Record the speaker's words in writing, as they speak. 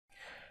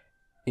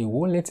A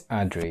wallet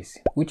address,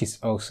 which is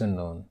also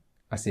known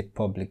as a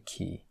public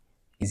key,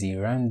 is a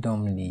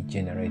randomly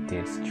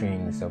generated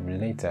strings of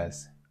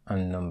letters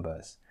and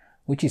numbers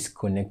which is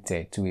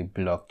connected to a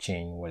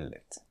blockchain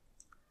wallet.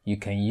 You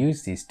can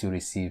use this to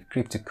receive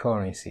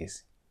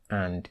cryptocurrencies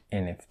and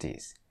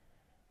NFTs.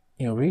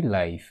 In real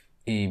life,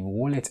 a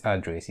wallet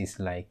address is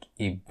like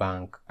a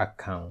bank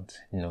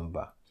account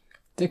number.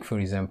 Take for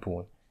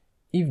example,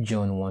 if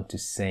John wants to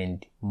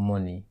send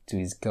money to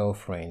his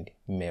girlfriend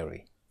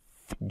Mary,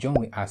 John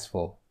will ask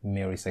for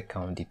Mary's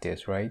account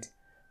details, right?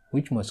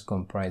 Which must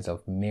comprise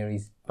of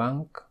Mary's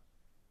bank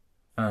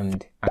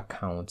and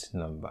account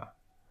number.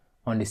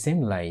 On the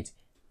same line,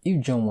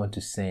 if John wants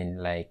to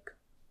send like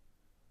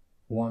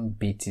 1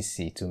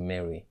 BTC to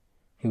Mary,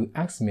 he will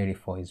ask Mary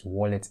for his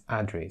wallet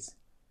address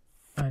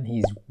and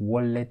his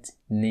wallet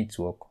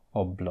network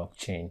or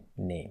blockchain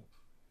name.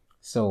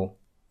 So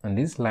on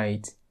this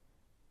slide,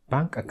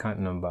 bank account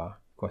number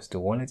equals to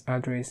wallet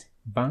address,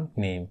 bank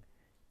name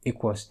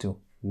equals to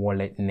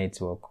wallet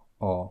network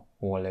or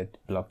wallet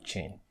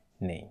blockchain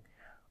name.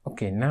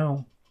 Okay,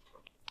 now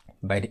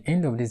by the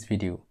end of this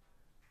video,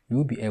 you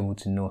will be able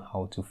to know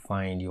how to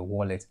find your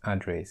wallet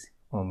address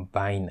on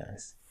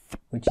Binance,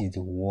 which is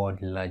the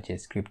world's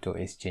largest crypto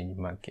exchange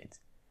market,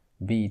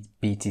 be it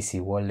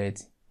BTC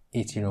wallet,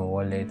 Ethereum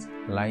wallet,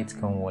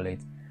 Litecoin wallet,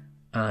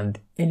 and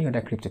any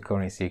other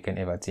cryptocurrency you can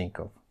ever think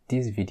of.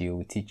 This video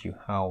will teach you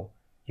how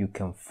you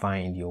can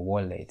find your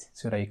wallet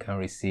so that you can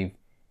receive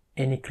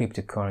any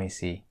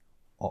cryptocurrency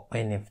or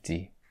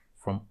NFT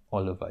from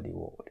all over the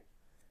world.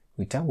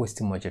 Without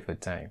wasting much of your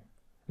time,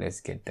 let's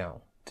get down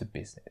to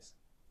business.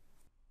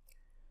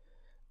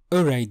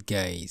 Alright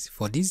guys,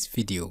 for this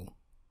video,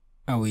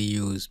 I will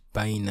use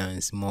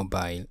Binance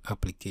mobile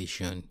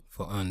application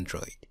for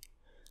Android.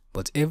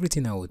 But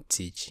everything I will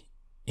teach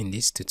in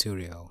this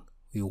tutorial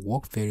will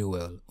work very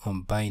well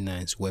on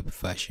Binance web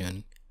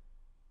version,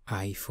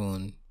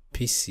 iPhone,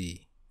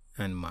 PC,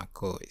 and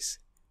macOS.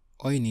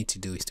 All you need to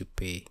do is to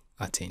pay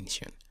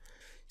attention.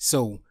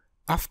 So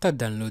after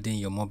downloading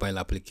your mobile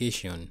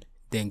application,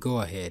 then go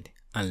ahead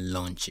and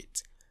launch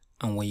it.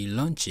 And when you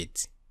launch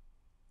it,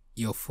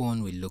 your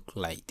phone will look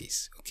like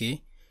this,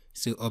 okay?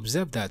 So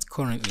observe that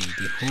currently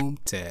the home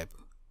tab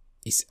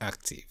is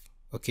active,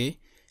 okay?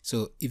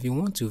 So if you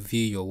want to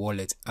view your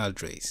wallet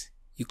address,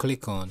 you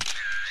click on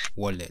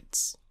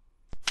wallets.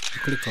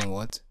 You click on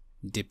what?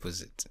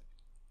 Deposit.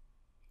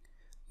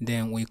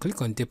 Then when you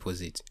click on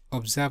deposit,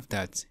 observe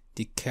that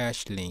the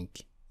cash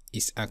link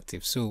is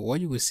active. So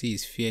what you will see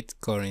is fiat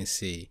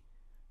currency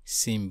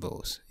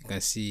symbols. You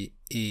can see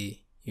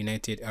a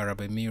United Arab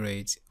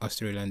Emirates,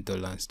 Australian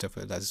dollar, and stuff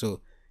like that.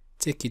 So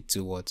take it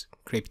to what?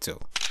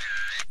 Crypto.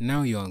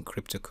 Now you're on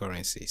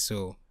cryptocurrency.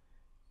 So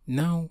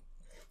now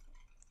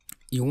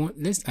you want,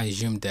 let's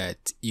assume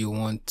that you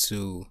want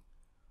to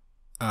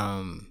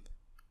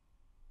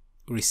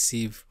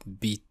receive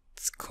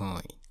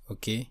Bitcoin,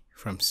 okay,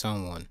 from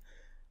someone,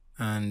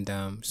 and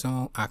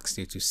someone asks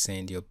you to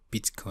send your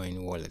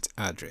Bitcoin wallet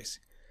address.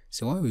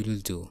 So what will you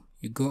do?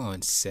 You go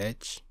on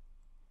search.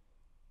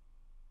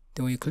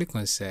 Then when you click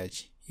on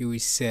search, you will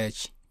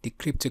search the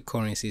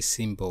cryptocurrency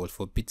symbol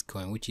for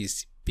Bitcoin, which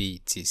is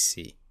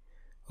BTC.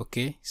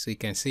 Okay, so you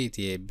can see it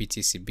here,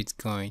 BTC,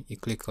 Bitcoin. You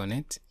click on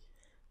it.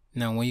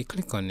 Now when you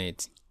click on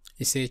it,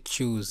 it says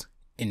choose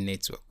a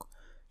network.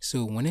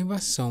 So whenever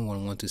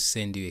someone wants to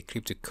send you a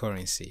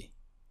cryptocurrency,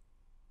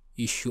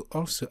 you should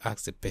also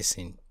ask the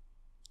person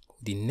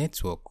the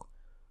network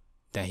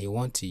that he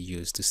wants to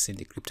use to send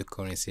the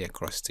cryptocurrency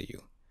across to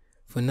you.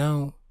 For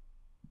now,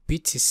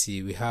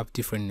 BTC, we have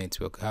different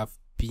networks. We have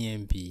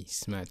BNB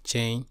Smart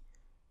Chain,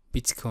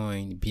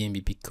 Bitcoin,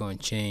 BNB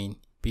Bitcoin Chain,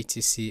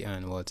 BTC,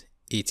 and what?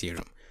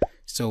 Ethereum.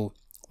 So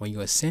when you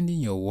are sending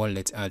your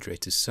wallet address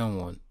to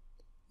someone,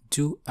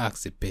 do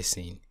ask the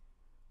person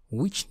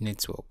which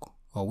network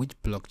or which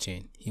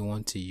blockchain he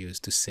wants to use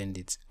to send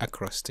it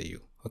across to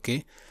you.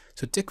 Okay,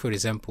 so take for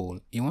example,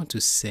 you want to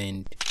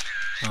send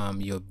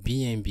your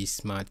BNB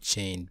Smart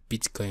Chain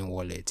Bitcoin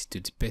wallet to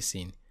the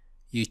person.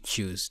 You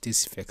choose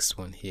this first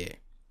one here.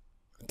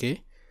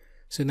 Okay,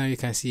 so now you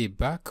can see a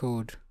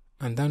barcode,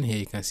 and down here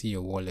you can see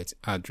your wallet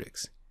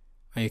address,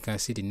 and you can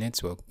see the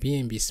network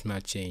BNB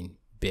Smart Chain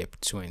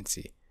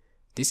BEP20.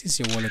 This is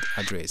your wallet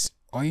address.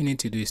 All you need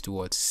to do is to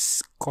what?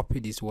 Copy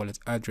this wallet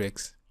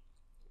address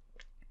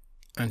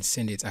and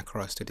send it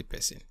across to the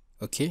person.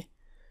 Okay,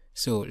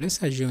 so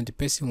let's assume the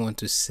person wants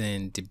to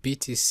send the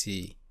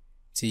BTC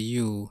to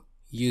you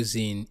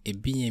using a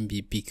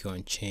BNB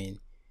Bitcoin chain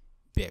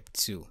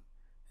BEP2.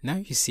 Now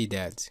you see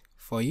that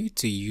for you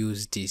to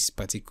use this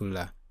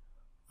particular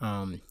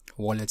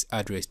wallet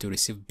address to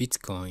receive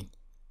Bitcoin,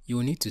 you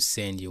will need to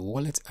send your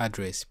wallet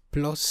address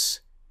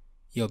plus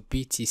your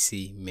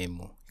BTC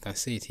memo. You can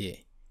see it here.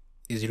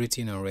 It's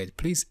written on red.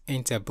 Please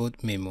enter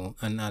both memo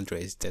and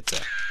address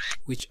data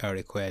which are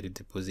required to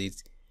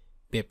deposit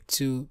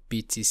BEP2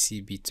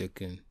 BTC B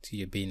token to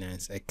your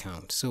Binance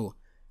account. So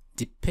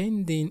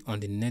depending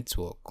on the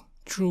network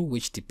through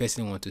which the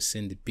person wants to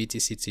send the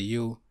BTC to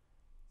you,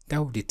 that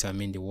will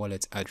determine the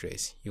wallet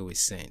address you will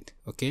send.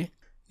 Okay,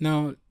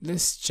 Now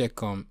let's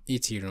check on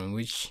Ethereum,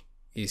 which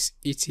is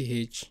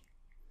ETH.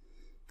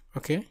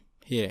 Okay,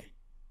 here.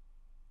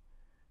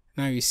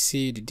 Now you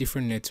see the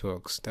different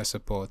networks that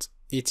support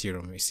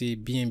Ethereum. You see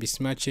BNB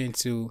Smart Chain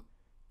 2,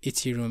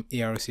 Ethereum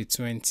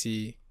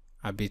ERC20,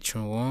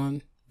 Arbitrum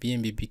 1,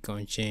 BNB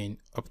Bitcoin Chain,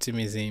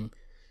 Optimism.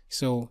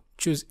 So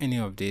choose any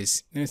of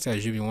these. Let's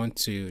assume you want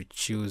to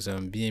choose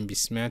BNB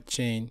Smart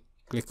Chain.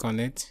 Click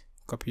on it,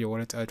 copy your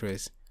wallet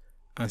address,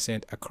 and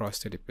send across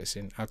to the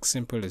person. As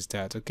simple as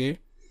that. Okay.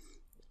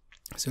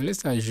 So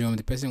let's assume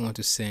the person wants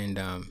to send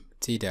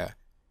Tether,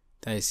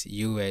 that is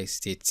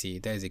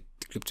USDT, that is a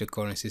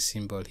cryptocurrency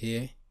symbol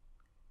here.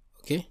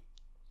 Okay.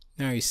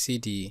 Now you see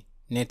the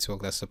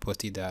network that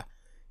supported that.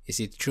 You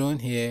see Tron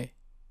here,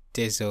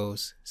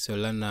 Tezos,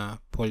 Solana,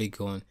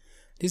 Polygon.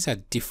 These are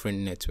different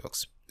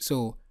networks.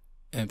 So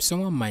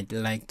someone might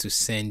like to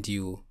send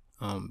you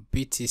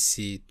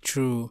BTC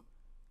through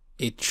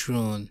a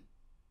Tron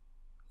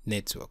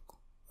network.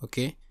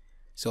 Okay.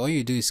 So all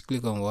you do is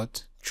click on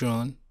what?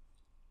 Tron,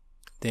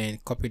 then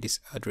copy this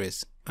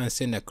address and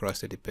send across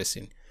to the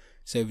person.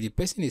 So if the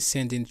person is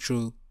sending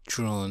through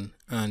Tron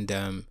and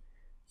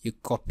you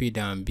copy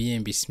down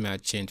BNB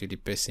Smart Chain to the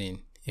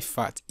person, in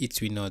fact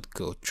it will not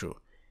go through.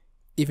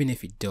 Even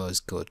if it does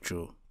go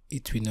through,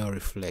 it will not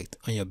reflect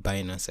on your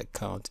Binance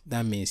account.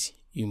 That means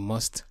you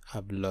must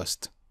have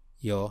lost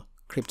your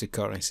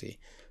cryptocurrency.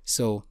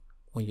 So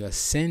when you're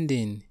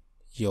sending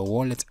your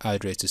wallet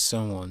address to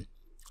someone,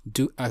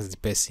 do ask the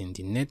person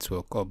the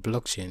network or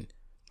blockchain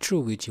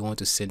through which you want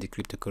to send the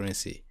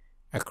cryptocurrency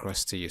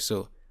across to you.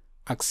 So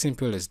as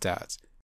simple as that.